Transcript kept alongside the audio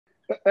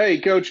Hey,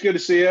 Coach, good to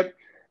see you.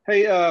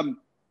 Hey,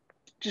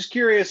 just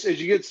curious,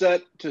 as you get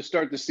set to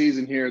start the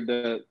season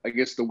here, I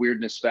guess the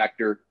weirdness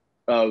factor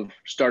of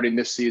starting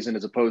this season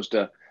as opposed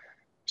to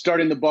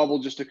starting the bubble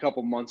just a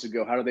couple months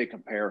ago, how do they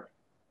compare?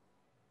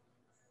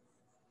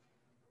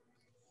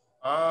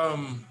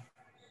 Um,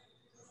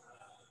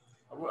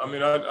 I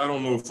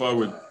don't know if I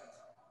would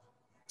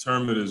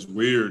term it as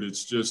weird.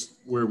 It's just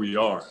where we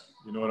are.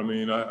 You know what I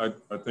mean? I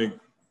think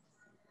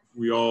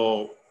we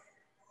all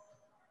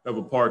have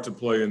a part to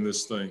play in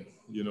this thing.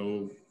 You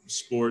know,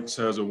 sports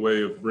has a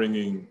way of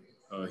bringing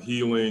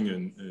healing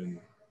and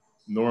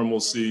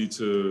normalcy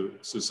to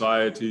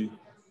society.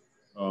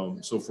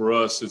 So for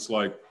us, it's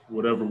like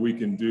whatever we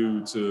can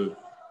do to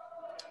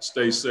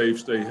stay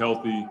safe, stay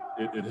healthy,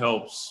 it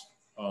helps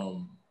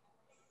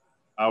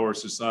our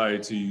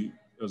society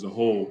as a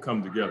whole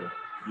come together.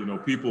 You know,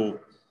 people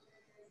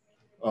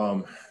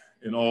um,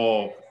 in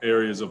all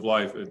areas of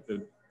life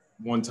at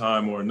one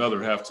time or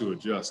another have to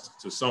adjust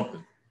to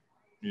something.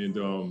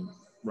 And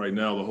right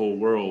now, the whole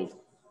world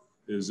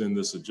is in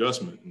this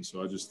adjustment. And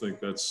so I just think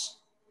that's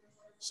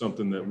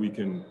something that we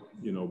can,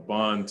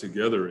 bond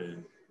together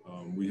in.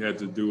 We had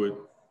to do it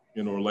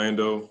in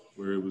Orlando,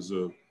 where it was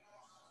a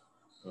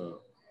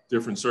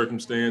different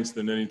circumstance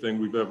than anything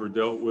we've ever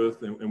dealt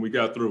with, and we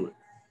got through it.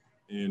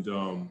 And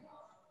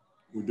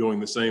we're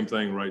doing the same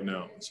thing right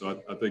now. So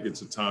I think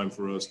it's a time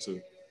for us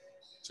to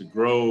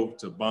grow,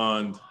 to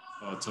bond,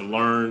 to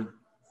learn,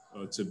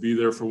 to be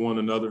there for one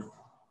another.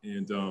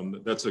 And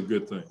that's a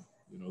good thing,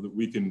 that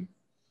we can,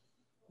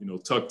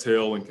 tuck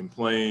tail and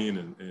complain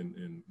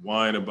and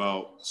whine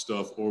about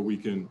stuff, or we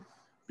can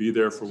be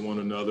there for one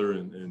another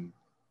and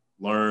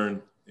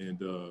learn and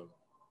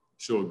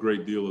show a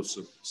great deal of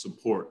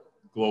support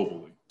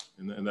globally.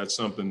 And that's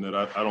something that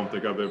I don't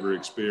think I've ever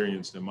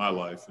experienced in my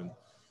life. And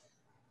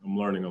I'm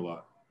learning a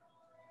lot.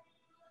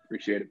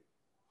 Appreciate it.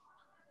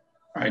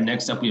 All right,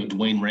 next up we have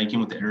Dwayne Rankin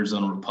with the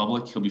Arizona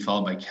Republic. He'll be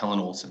followed by Kellen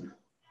Olson.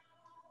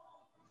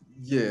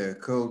 Yeah,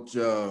 Coach.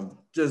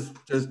 Just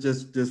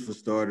for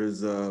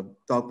starters,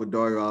 talked with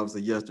Dario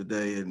obviously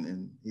yesterday,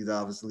 and he's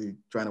obviously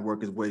trying to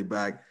work his way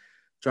back,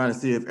 trying to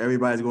see if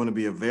everybody's going to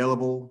be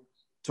available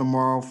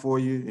tomorrow for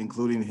you,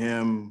 including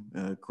him,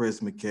 Chris,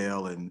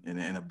 McHale, and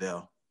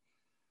Abdel.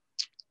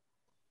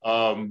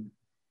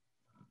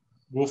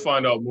 We'll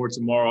find out more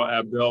tomorrow.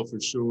 Abdel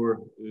for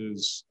sure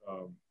is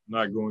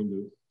not going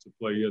to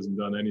play. He hasn't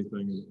done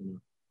anything in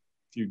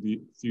a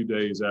few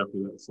days after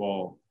that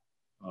fall.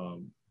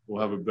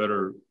 We'll have a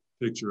better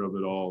picture of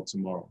it all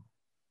tomorrow.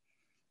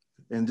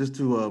 And just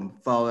to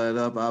follow that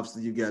up,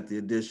 obviously you got the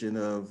addition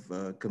of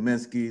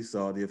Kaminsky,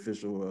 saw the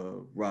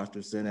official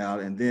roster sent out.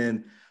 And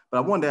then, but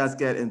I wanted to ask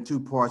that in two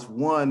parts.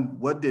 One,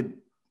 what did,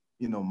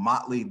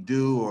 Motley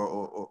do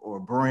or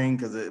bring?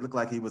 Because it looked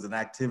like he was an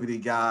activity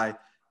guy.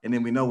 And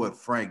then we know what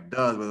Frank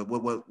does, but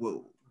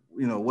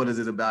what is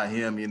it about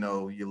him,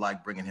 you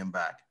like bringing him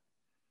back?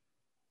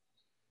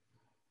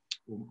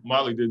 Well,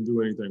 Motley didn't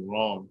do anything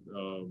wrong.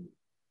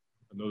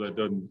 I know that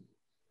doesn't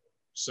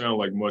sound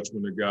like much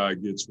when the guy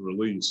gets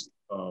released.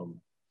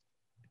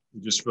 We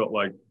just felt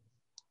like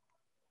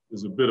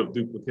there's a bit of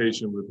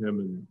duplication with him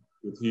and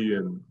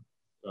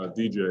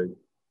DJ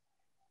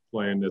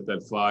playing at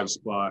that 5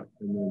 spot.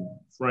 And then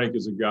Frank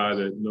is a guy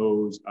that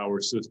knows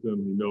our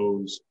system. He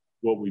knows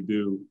what we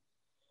do.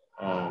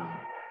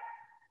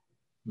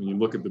 When you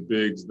look at the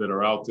bigs that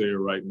are out there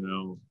right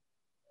now,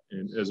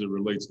 and as it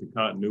relates to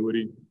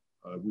continuity,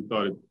 we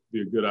thought it'd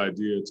be a good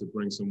idea to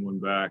bring someone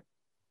back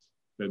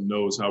that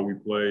knows how we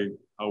play,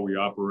 how we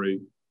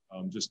operate,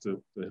 just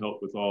to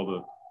help with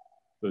all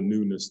the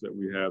newness that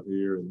we have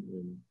here.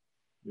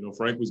 And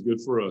Frank was good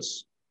for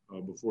us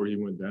before he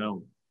went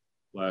down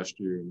last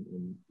year,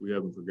 and we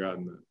haven't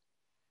forgotten that.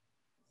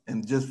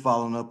 And just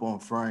following up on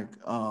Frank,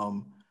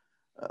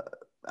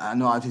 I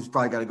know he's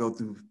probably got to go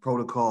through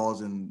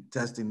protocols and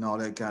testing and all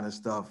that kind of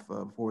stuff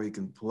before he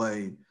can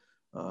play.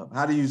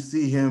 How do you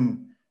see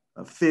him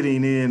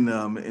fitting in,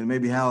 and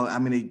maybe how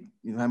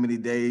many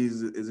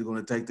days is it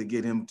going to take to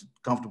get him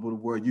comfortable to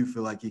where you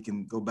feel like he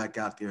can go back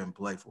out there and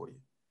play for you?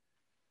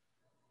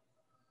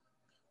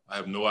 I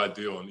have no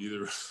idea on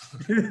either.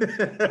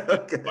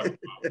 Okay.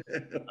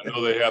 I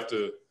know they have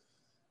to,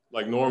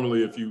 like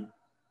normally if you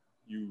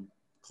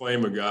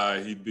claim a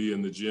guy, he'd be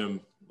in the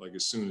gym like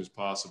as soon as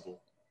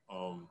possible.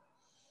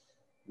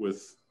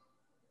 With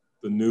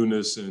the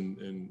newness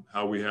and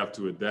how we have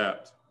to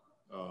adapt.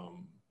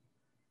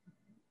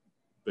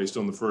 Based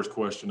on the first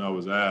question I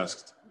was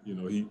asked,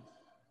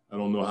 I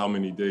don't know how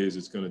many days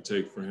it's going to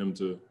take for him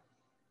to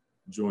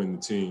join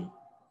the team.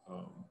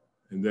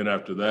 And then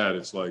after that,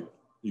 it's like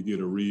you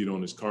get a read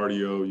on his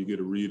cardio, you get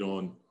a read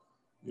on,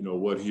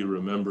 what he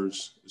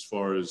remembers as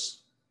far as,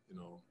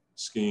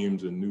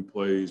 schemes and new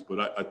plays.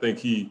 But I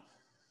think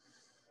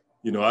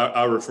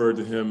I referred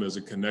to him as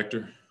a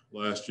connector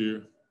last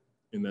year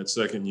in that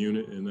second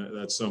unit, and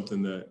that's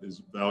something that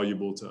is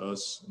valuable to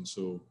us. And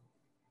so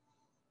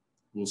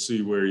we'll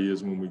see where he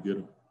is when we get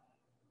him.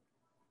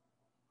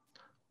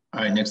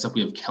 All right, next up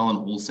we have Kellen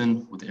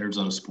Olson with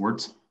Arizona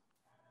Sports.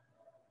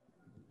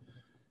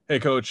 Hey,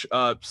 Coach,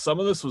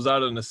 some of this was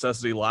out of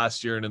necessity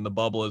last year and in the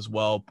bubble as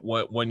well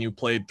when you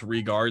played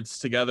three guards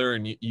together,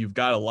 and you've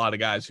got a lot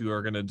of guys who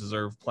are going to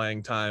deserve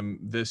playing time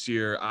this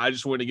year. I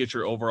just want to get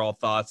your overall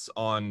thoughts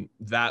on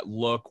that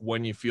look,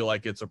 when you feel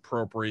like it's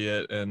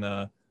appropriate,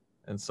 and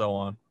so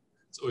on.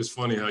 It's always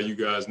funny how you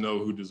guys know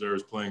who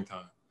deserves playing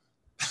time.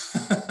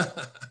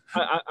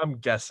 I'm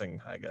guessing,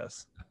 I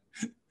guess.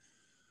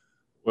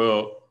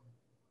 Well,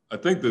 I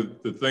think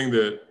the thing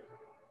that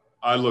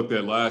I looked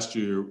at last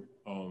year,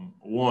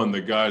 one,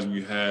 the guys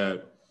we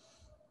had,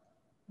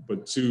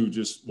 but two,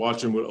 just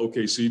watching what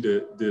OKC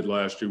did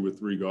last year with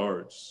three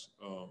guards,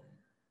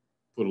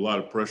 put a lot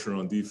of pressure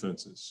on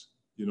defenses.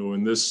 You know,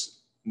 in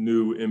this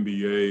new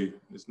NBA,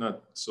 it's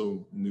not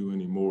so new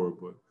anymore,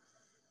 but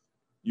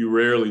you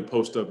rarely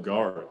post up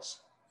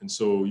guards. And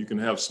so you can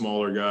have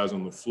smaller guys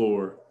on the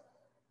floor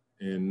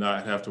and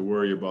not have to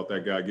worry about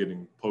that guy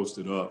getting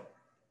posted up.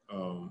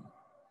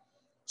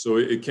 So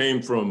it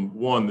came from,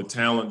 one, the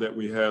talent that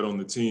we had on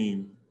the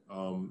team.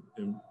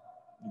 And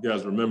you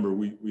guys remember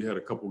we had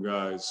a couple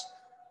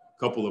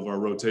of our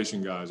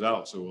rotation guys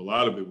out. So a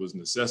lot of it was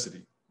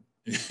necessity.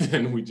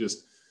 And we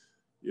just,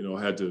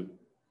 had to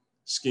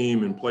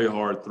scheme and play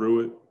hard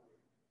through it.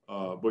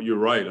 But you're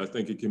right. I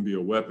think it can be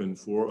a weapon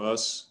for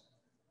us.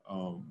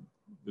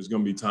 There's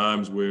going to be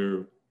times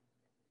where,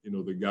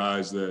 the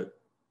guys that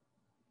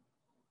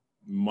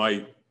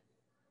might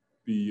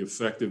be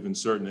effective in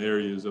certain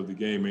areas of the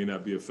game may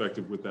not be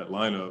effective with that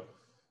lineup,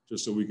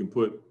 just so we can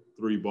put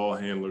three ball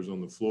handlers on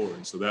the floor.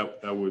 And so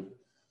that would,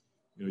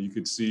 you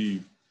could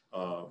see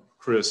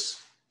Chris,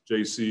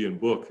 JC, and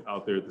Book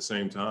out there at the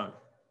same time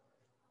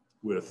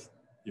with,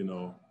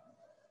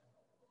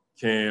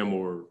 Cam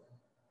or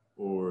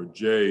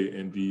Jay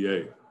and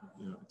DA,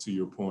 to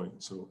your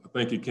point. So I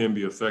think it can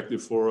be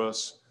effective for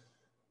us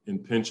in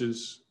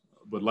pinches.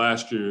 But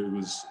last year,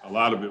 a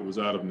lot of it was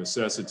out of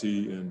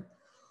necessity. And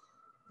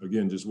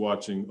again, just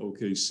watching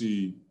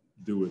OKC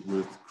do it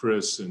with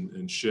Chris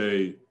and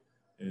Shea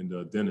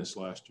and Dennis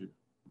last year.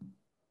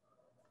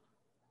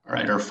 All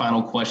right, our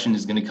final question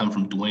is going to come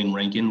from Dwayne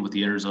Rankin with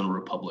the Arizona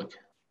Republic.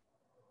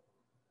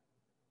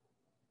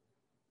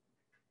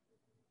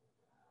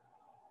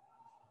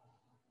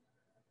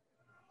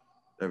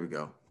 There we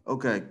go.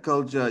 Okay,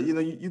 Coach,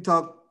 you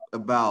talk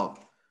about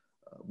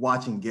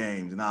watching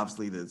games, and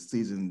obviously the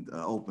season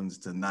opens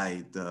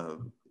tonight.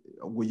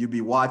 Will you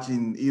be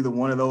watching either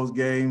one of those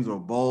games or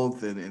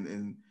both?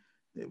 And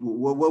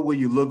what will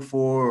you look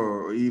for,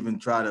 or even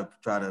try to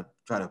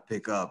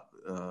pick up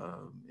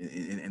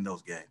in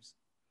those games?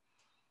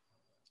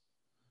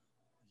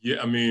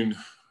 Yeah, I mean,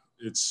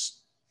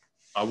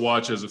 I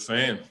watch as a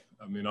fan.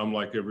 I mean, I'm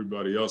like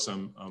everybody else.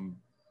 I'm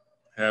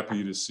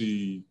happy to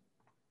see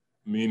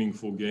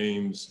meaningful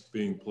games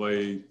being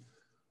played.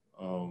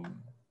 The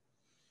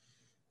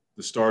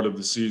start of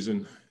the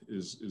season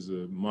is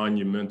a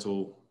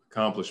monumental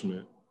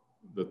accomplishment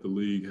that the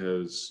league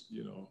has,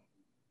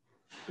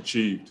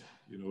 achieved.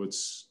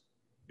 It's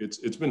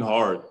been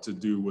hard to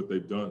do what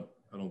they've done.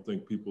 I don't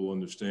think people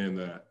understand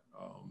that.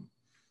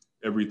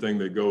 Everything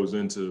that goes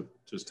into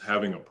just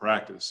having a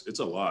practice, it's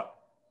a lot.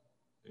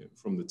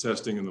 From the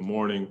testing in the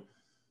morning,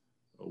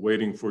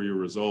 waiting for your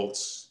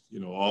results,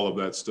 all of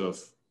that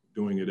stuff,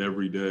 doing it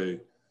every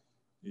day.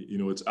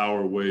 It's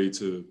our way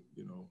to,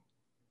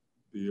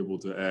 be able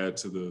to add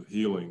to the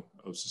healing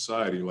of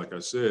society, like I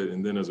said.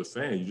 And then as a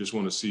fan, you just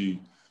want to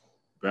see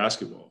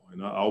basketball.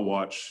 And I'll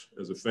watch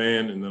as a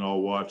fan, and then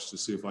I'll watch to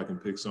see if I can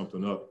pick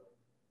something up.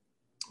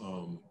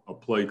 A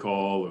play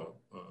call,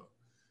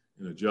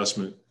 an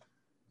adjustment.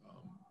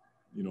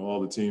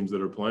 All the teams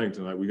that are playing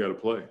tonight, we got to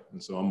play.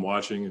 And so I'm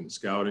watching and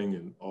scouting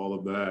and all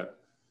of that,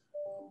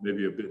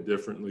 maybe a bit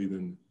differently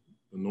than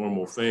the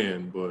normal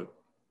fan, but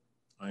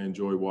I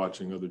enjoy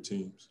watching other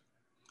teams.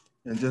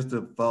 And just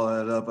to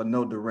follow that up, I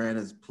know Durant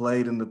has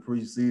played in the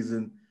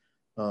preseason.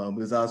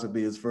 This also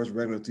be his first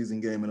regular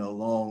season game in a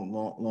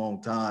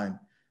long time.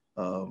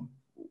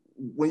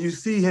 When you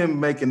see him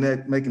making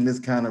this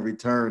kind of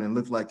return and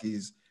looks like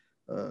he's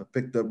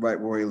picked up right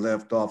where he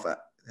left off,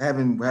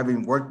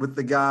 having worked with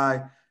the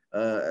guy,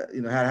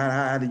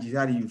 how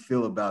do you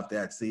feel about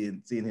that?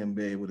 Seeing him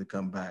be able to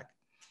come back.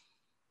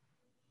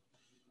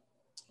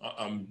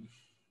 I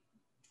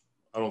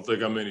don't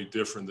think I'm any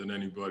different than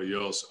anybody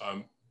else.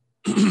 I'm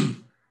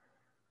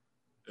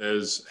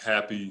as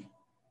happy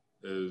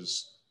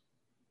as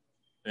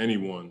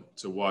anyone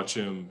to watch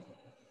him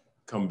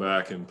come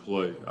back and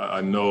play.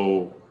 I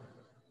know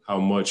how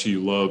much he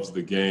loves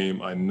the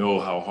game. I know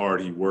how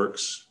hard he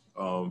works.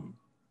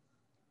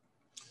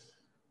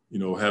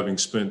 Having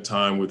spent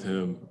time with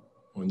him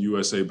on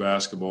USA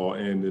Basketball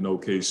and in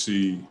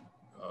OKC,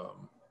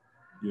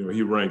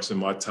 he ranks in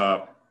my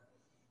top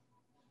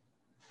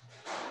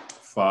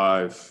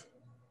 5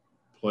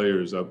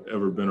 players I've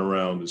ever been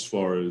around as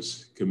far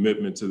as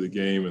commitment to the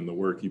game and the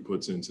work he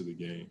puts into the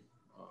game.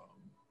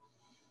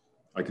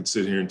 I could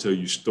sit here and tell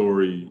you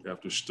story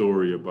after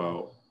story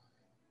about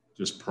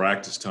just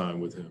practice time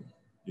with him,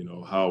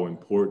 how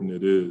important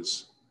it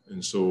is.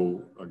 And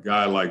so a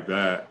guy like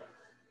that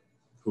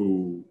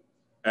who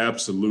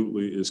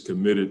absolutely is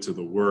committed to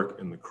the work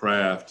and the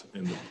craft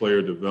and the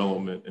player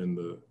development and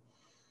the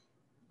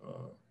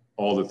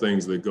all the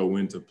things that go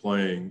into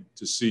playing.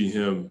 To see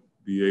him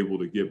be able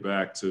to get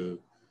back to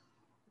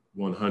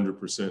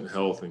 100%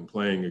 health and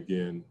playing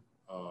again,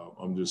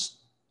 I'm just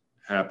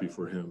happy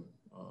for him.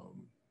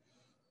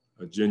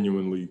 I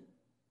genuinely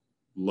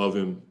love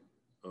him.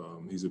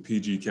 He's a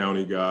PG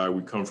County guy.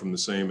 We come from the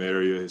same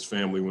area. His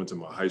family went to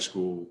my high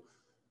school.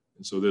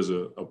 And so there's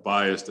a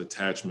biased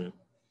attachment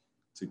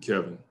to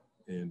Kevin.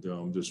 And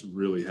I'm just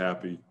really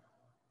happy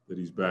that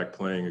he's back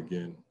playing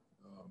again,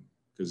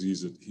 because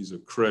he's a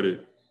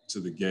credit to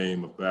the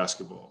game of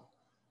basketball,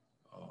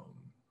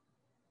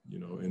 you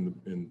know,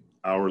 in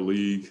our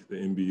league, the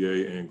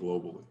NBA, and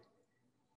globally.